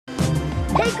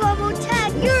Okay, Combo,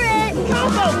 tag, you're it!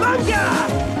 Combo Bunga!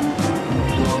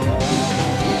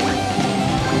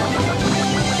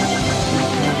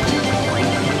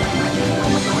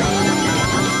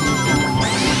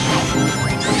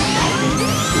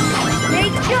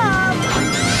 Great job!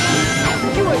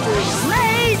 You are doing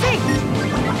amazing!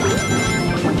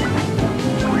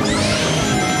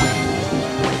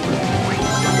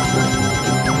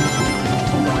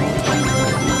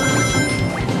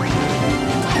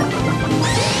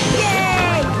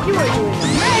 Yay! You are doing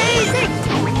amazing!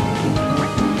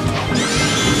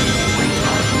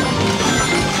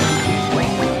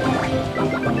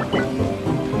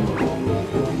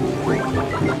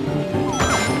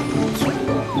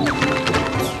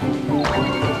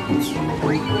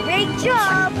 Great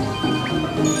job!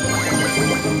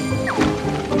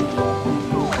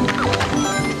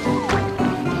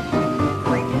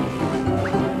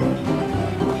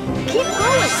 Keep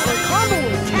going, or Combo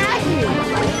will tag you!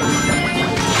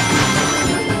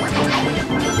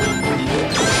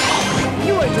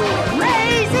 You are doing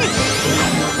amazing!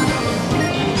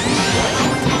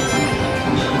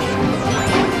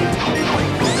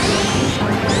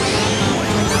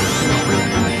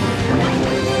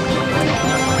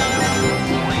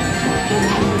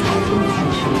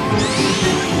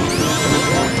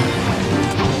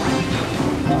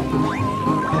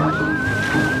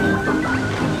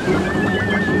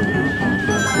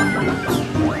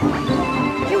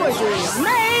 You are doing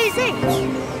amazing!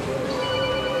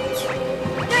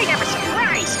 I have a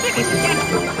surprise!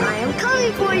 I am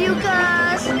coming for you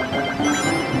guys!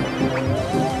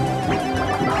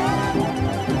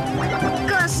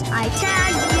 Gus, I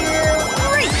tagged you!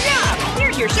 Great job!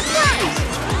 Here's your surprise!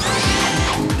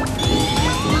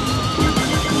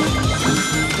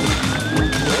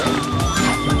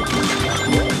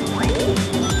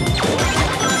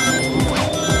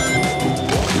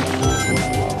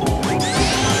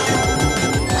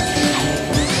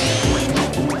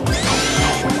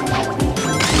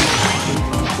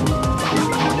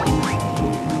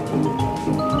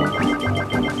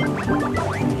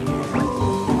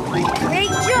 Great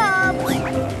job!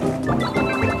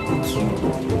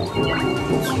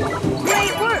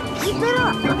 Great work! Keep it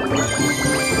up!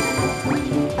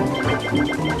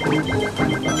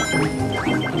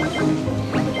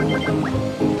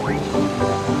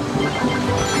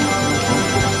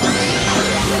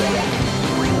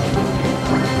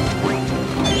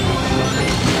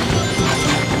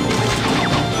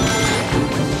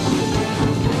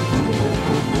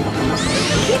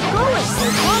 Keep going! The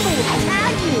Combo will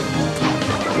tag you!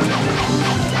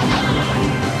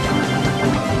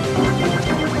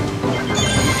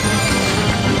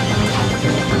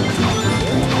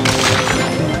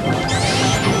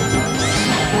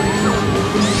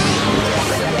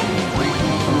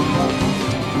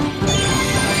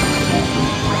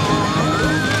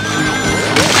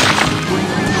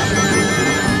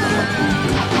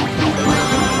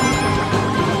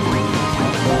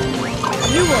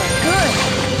 You are good!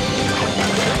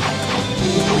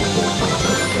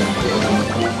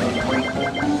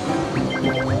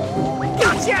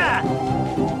 Gotcha!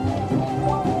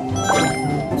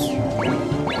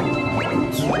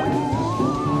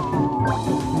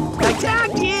 I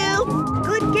tagged you!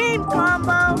 Good game,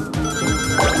 Combo!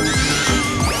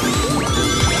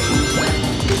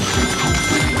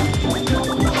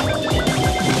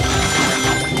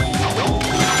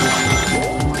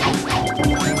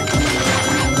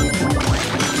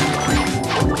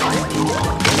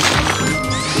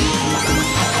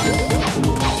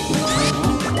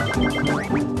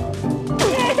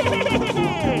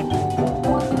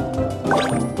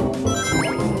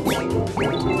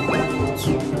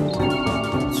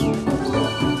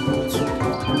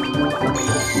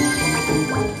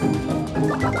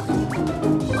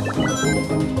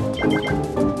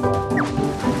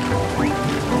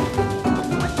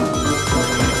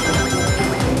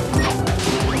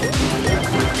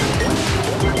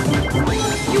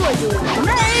 You are doing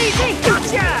amazing!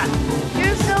 Gotcha!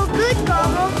 You're so good,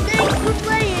 Combo! Thanks for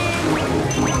playing!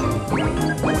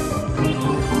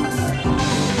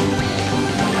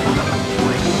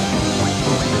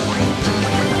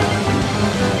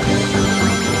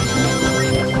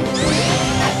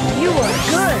 You are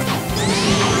good!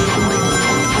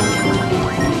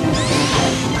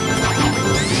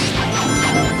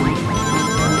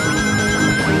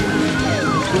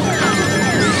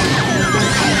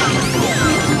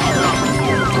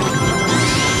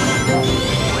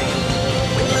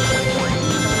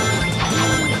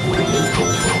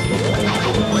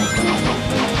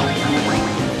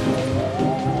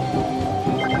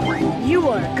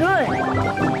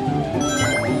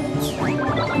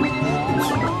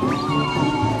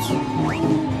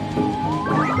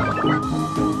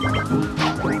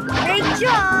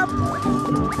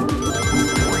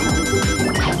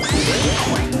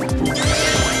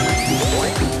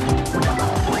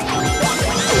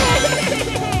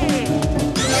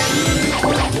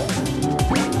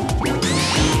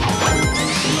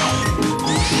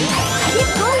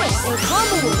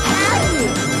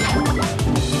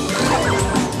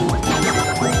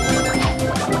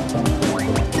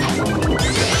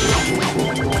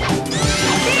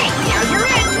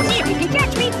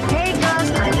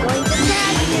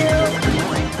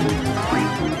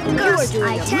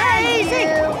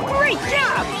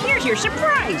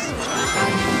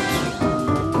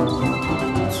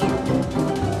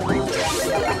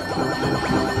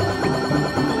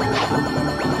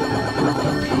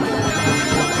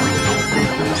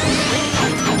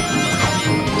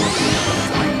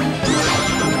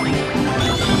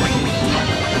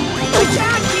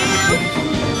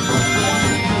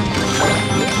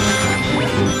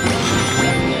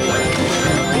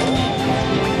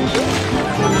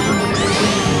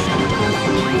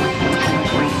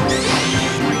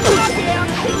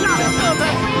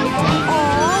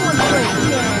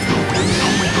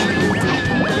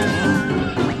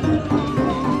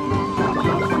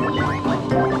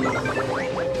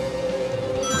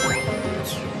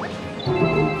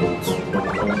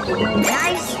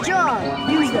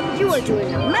 You are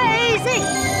doing amazing!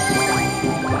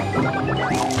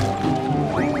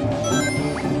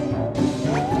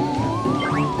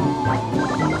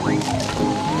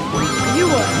 You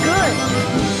are good!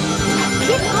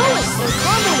 Keep going! The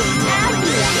combo attack!